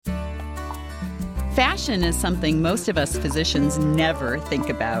Fashion is something most of us physicians never think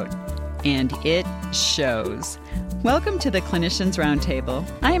about, and it shows. Welcome to the Clinicians Roundtable.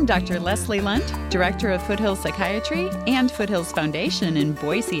 I am Dr. Leslie Lunt, Director of Foothills Psychiatry and Foothills Foundation in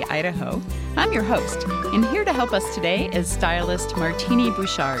Boise, Idaho. I'm your host, and here to help us today is stylist Martini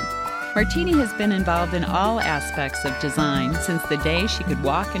Bouchard. Martini has been involved in all aspects of design since the day she could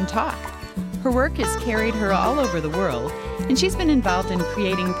walk and talk. Her work has carried her all over the world, and she's been involved in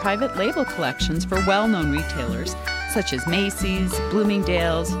creating private label collections for well-known retailers such as Macy's,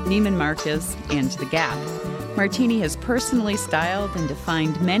 Bloomingdale's, Neiman Marcus, and The Gap. Martini has personally styled and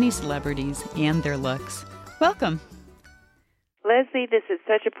defined many celebrities and their looks. Welcome. Leslie, this is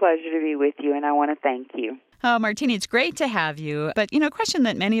such a pleasure to be with you, and I want to thank you. Oh, Martini, it's great to have you. But, a question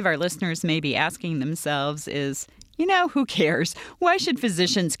that many of our listeners may be asking themselves is, who cares? Why should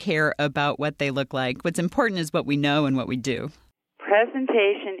physicians care about what they look like? What's important is what we know and what we do.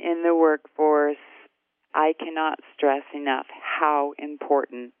 Presentation in the workforce, I cannot stress enough how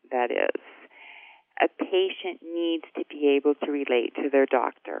important that is. A patient needs to be able to relate to their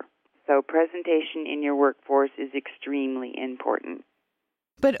doctor. So presentation in your workforce is extremely important.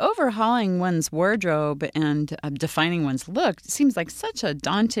 But overhauling one's wardrobe and defining one's look seems like such a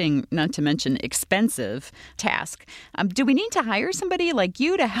daunting, not to mention expensive, task. Do we need to hire somebody like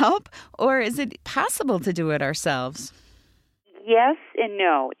you to help, or is it possible to do it ourselves? Yes and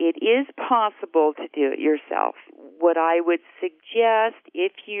no. It is possible to do it yourself. What I would suggest,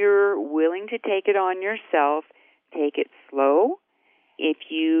 if you're willing to take it on yourself, take it slow. If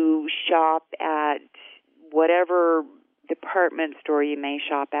you shop at whatever department store you may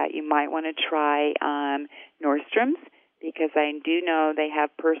shop at, you might want to try Nordstrom's, because I do know they have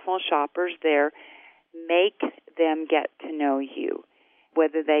personal shoppers there. Make them get to know you.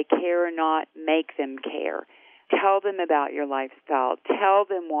 Whether they care or not, make them care. Tell them about your lifestyle. Tell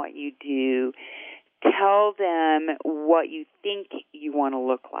them what you do. Tell them what you think you want to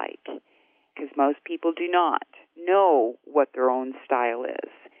look like, because most people do not know what their own style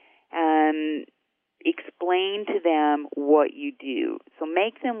is. And explain to them what you do. So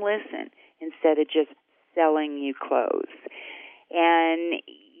make them listen instead of just selling you clothes. And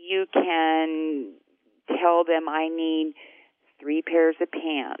you can tell them, I need 3 pairs of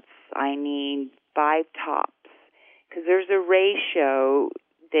pants. I need 5 tops. Because there's a ratio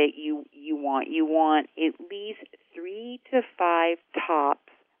that you want. You want at least 3 to 5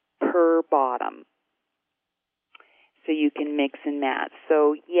 tops per bottom, so you can mix and match.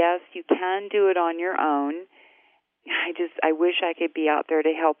 So yes, you can do it on your own. I wish I could be out there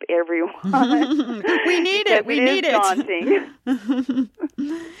to help everyone. We need it. We need it. Daunting.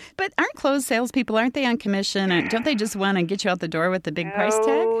 But aren't clothes salespeople, aren't they on commission? Don't they just want to get you out the door with the big price tag?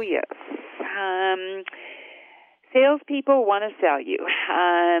 Oh, yes. Salespeople want to sell you.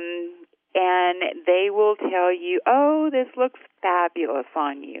 And they will tell you, oh, this looks fabulous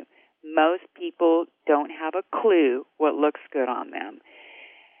on you. Most people don't have a clue what looks good on them.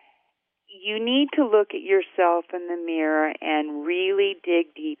 You need to look at yourself in the mirror and really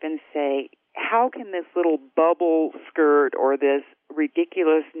dig deep and say, how can this little bubble skirt or this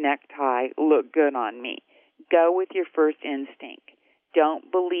ridiculous necktie look good on me? Go with your first instinct.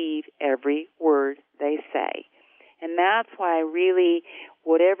 Don't believe every word they say. And that's why really,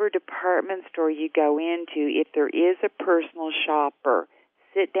 whatever department store you go into, if there is a personal shopper,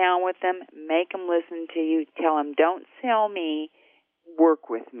 sit down with them, make them listen to you, tell them, don't sell me, work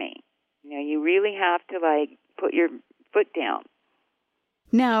with me. You really have to, put your foot down.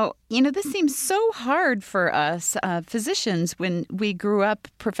 Now, this seems so hard for us physicians when we grew up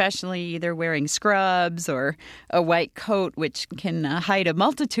professionally either wearing scrubs or a white coat, which can hide a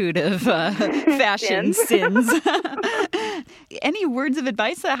multitude of fashion sins. Any words of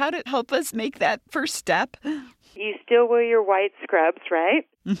advice on how to help us make that first step? You still wear your white scrubs, right?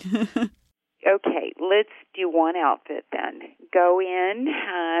 Okay, let's do one outfit then. Go in,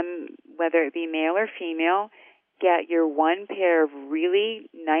 whether it be male or female, get your 1 pair of really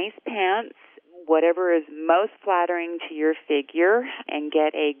nice pants, whatever is most flattering to your figure, and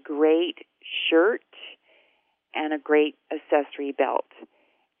get a great shirt and a great accessory belt.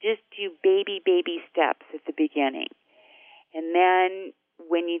 Just do baby steps at the beginning. And then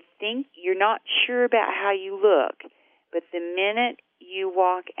when you think you're not sure about how you look, but the minute you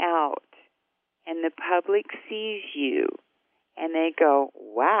walk out and the public sees you and they go,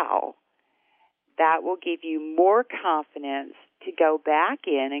 wow, that will give you more confidence to go back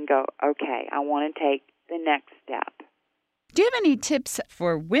in and go, okay, I want to take the next step. Do you have any tips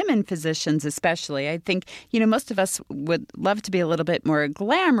for women physicians especially? I think, most of us would love to be a little bit more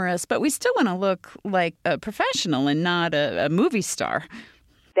glamorous, but we still want to look like a professional and not a movie star.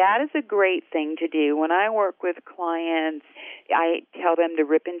 That is a great thing to do. When I work with clients, I tell them to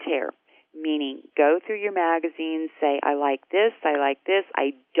rip and tear, meaning go through your magazines, say, I like this,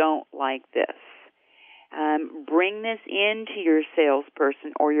 I don't like this. Bring this into your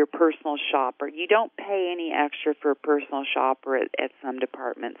salesperson or your personal shopper. You don't pay any extra for a personal shopper at some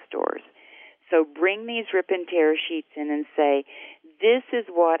department stores. So bring these rip and tear sheets in and say, this is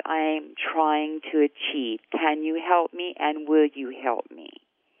what I'm trying to achieve. Can you help me, and will you help me?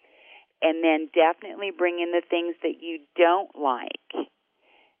 And then definitely bring in the things that you don't like.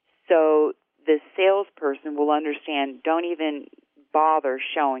 So the salesperson will understand, don't even bother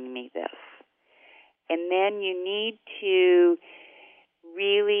showing me this. And then you need to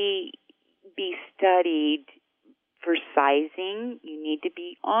really be studied for sizing. You need to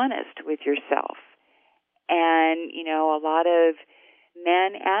be honest with yourself. And, a lot of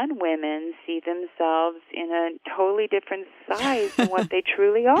men and women see themselves in a totally different size than what they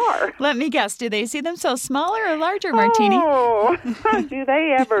truly are. Let me guess, do they see themselves smaller or larger, Martini? Oh, do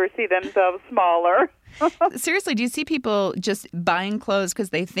they ever see themselves smaller? Seriously, do you see people just buying clothes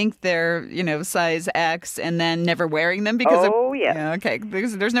because they think they're, size X and then never wearing them? Because yes. Yeah, okay.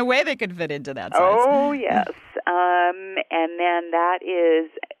 There's no way they could fit into that size. Oh, yes. And then that is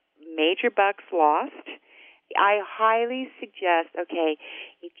major bucks lost. I highly suggest,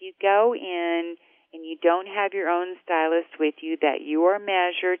 if you go in and you don't have your own stylist with you, that you are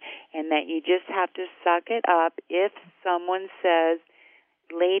measured and that you just have to suck it up if someone says,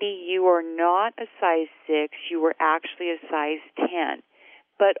 lady, you are not a size 6, you are actually a size 10.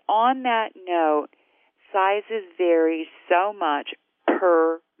 But on that note, sizes vary so much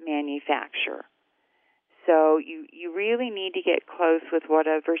per manufacturer. So you really need to get close with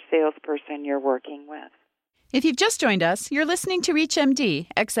whatever salesperson you're working with. If you've just joined us, you're listening to ReachMD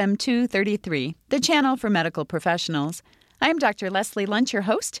XM233, the channel for medical professionals. I'm Dr. Leslie Lunt, your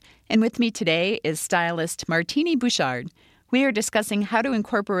host, and with me today is stylist Martini Bouchard. We are discussing how to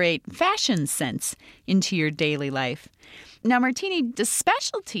incorporate fashion sense into your daily life. Now, Martini, does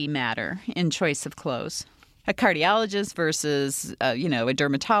specialty matter in choice of clothes? A cardiologist versus, a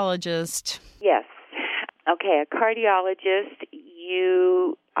dermatologist? Yes. Okay, a cardiologist,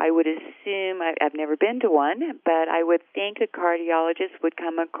 I would assume, I've never been to one, but I would think a cardiologist would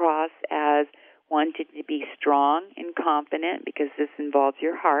come across as wanting to be strong and confident because this involves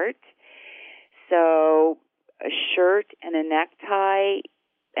your heart. So a shirt and a necktie,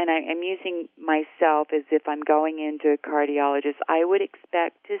 and I'm using myself as if I'm going into a cardiologist, I would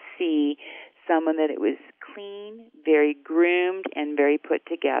expect to see someone that it was clean, very groomed, and very put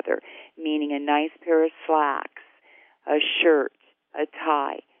together, meaning a nice pair of slacks, a shirt, a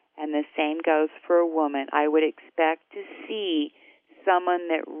tie, and the same goes for a woman. I would expect to see someone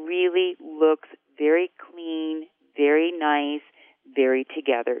that really looks very clean, very nice, very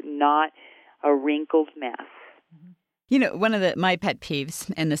together, not a wrinkled mess. One of my pet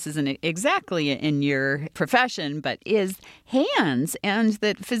peeves, and this isn't exactly in your profession, but is hands, and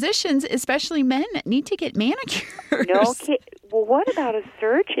that physicians, especially men, need to get manicures. No kid. Well, what about a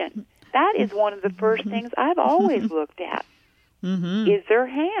surgeon? That is one of the first things I've always looked at, is their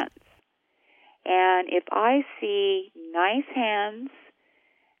hands. And if I see nice hands,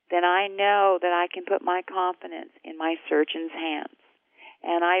 then I know that I can put my confidence in my surgeon's hands.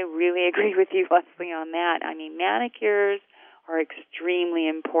 And I really agree with you, Leslie, on that. I mean, manicures are extremely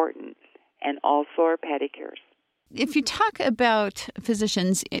important, and also are pedicures. If you talk about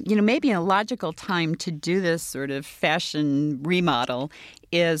physicians, maybe a logical time to do this sort of fashion remodel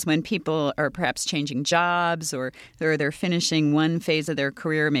is when people are perhaps changing jobs or they're finishing one phase of their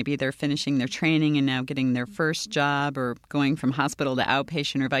career. Maybe they're finishing their training and now getting their first job, or going from hospital to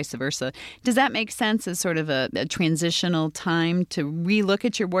outpatient or vice versa. Does that make sense as sort of a transitional time to relook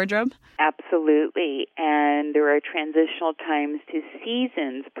at your wardrobe? Absolutely. And there are transitional times to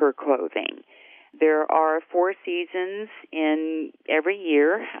seasons per clothing. There are 4 seasons in every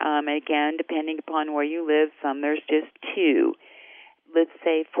year. Again, depending upon where you live, there's just 2. Let's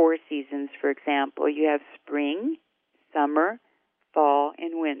say 4 seasons, for example. You have spring, summer, fall,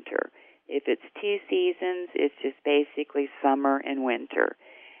 and winter. If it's 2 seasons, it's just basically summer and winter.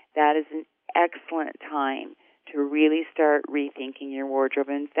 That is an excellent time to really start rethinking your wardrobe.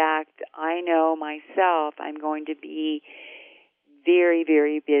 In fact, I know myself I'm going to be very,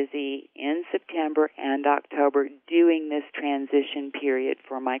 very busy in September and October doing this transition period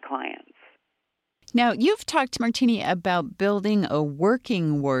for my clients. Now, you've talked, Martini, about building a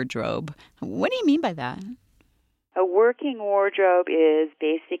working wardrobe. What do you mean by that? A working wardrobe is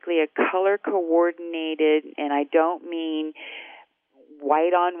basically a color-coordinated, and I don't mean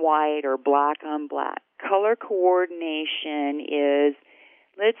white on white or black on black. Color coordination is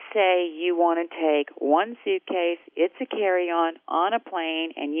Let's say you want to take one suitcase, it's a carry-on on a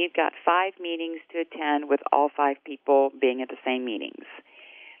plane, and you've got 5 meetings to attend with all 5 people being at the same meetings.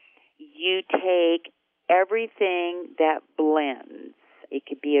 You take everything that blends. It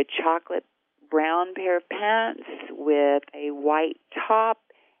could be a chocolate brown pair of pants with a white top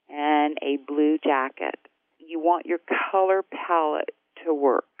and a blue jacket. You want your color palette to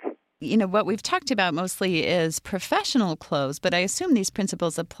work. You know, what we've talked about mostly is professional clothes, but I assume these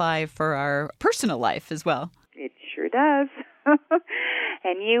principles apply for our personal life as well. It sure does.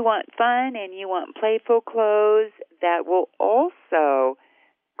 And you want fun and you want playful clothes that will also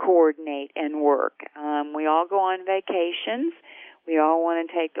coordinate and work. We all go on vacations. We all want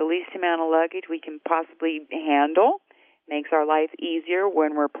to take the least amount of luggage we can possibly handle. Makes our life easier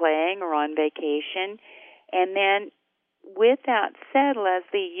when we're playing or on vacation. And then with that said,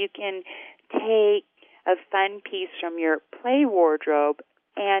 Leslie, you can take a fun piece from your play wardrobe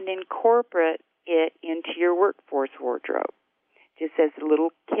and incorporate it into your workforce wardrobe, just as a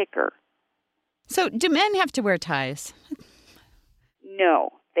little kicker. So do men have to wear ties? No,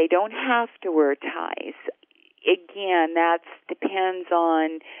 they don't have to wear ties. Again, that depends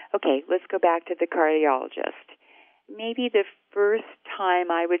on, okay, let's go back to the cardiologist. Maybe the first time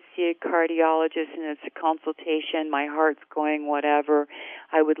I would see a cardiologist and it's a consultation, my heart's going whatever,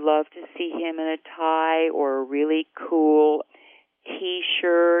 I would love to see him in a tie or a really cool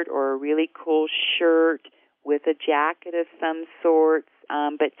T-shirt or a really cool shirt with a jacket of some sort.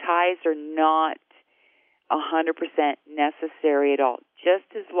 But ties are not 100% necessary at all.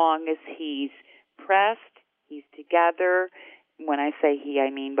 Just as long as he's pressed, he's together. When I say he, I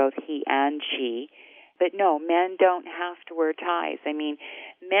mean both he and she. But no, men don't have to wear ties. I mean,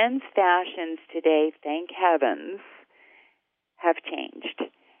 men's fashions today, thank heavens, have changed.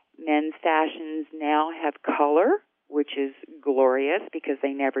 Men's fashions now have color, which is glorious because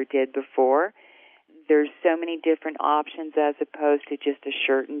they never did before. There's so many different options as opposed to just a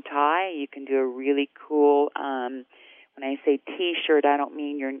shirt and tie. You can do a really cool, when I say T-shirt, I don't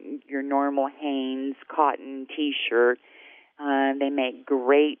mean your normal Hanes cotton T-shirt. They make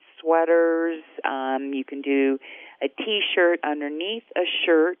great sweaters. You can do a T-shirt underneath a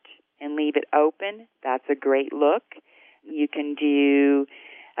shirt and leave it open. That's a great look. You can do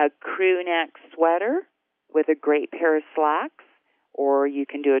a crew neck sweater with a great pair of slacks, or you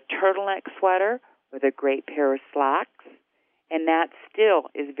can do a turtleneck sweater with a great pair of slacks, and that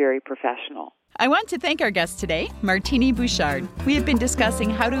still is very professional. I want to thank our guest today, Martini Bouchard. We have been discussing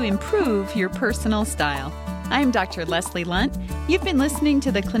how to improve your personal style. I'm Dr. Leslie Lunt. You've been listening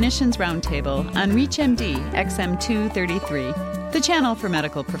to the Clinicians Roundtable on ReachMD XM233, the channel for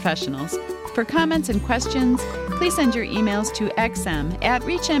medical professionals. For comments and questions, please send your emails to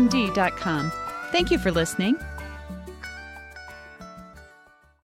xm@reachmd.com. Thank you for listening.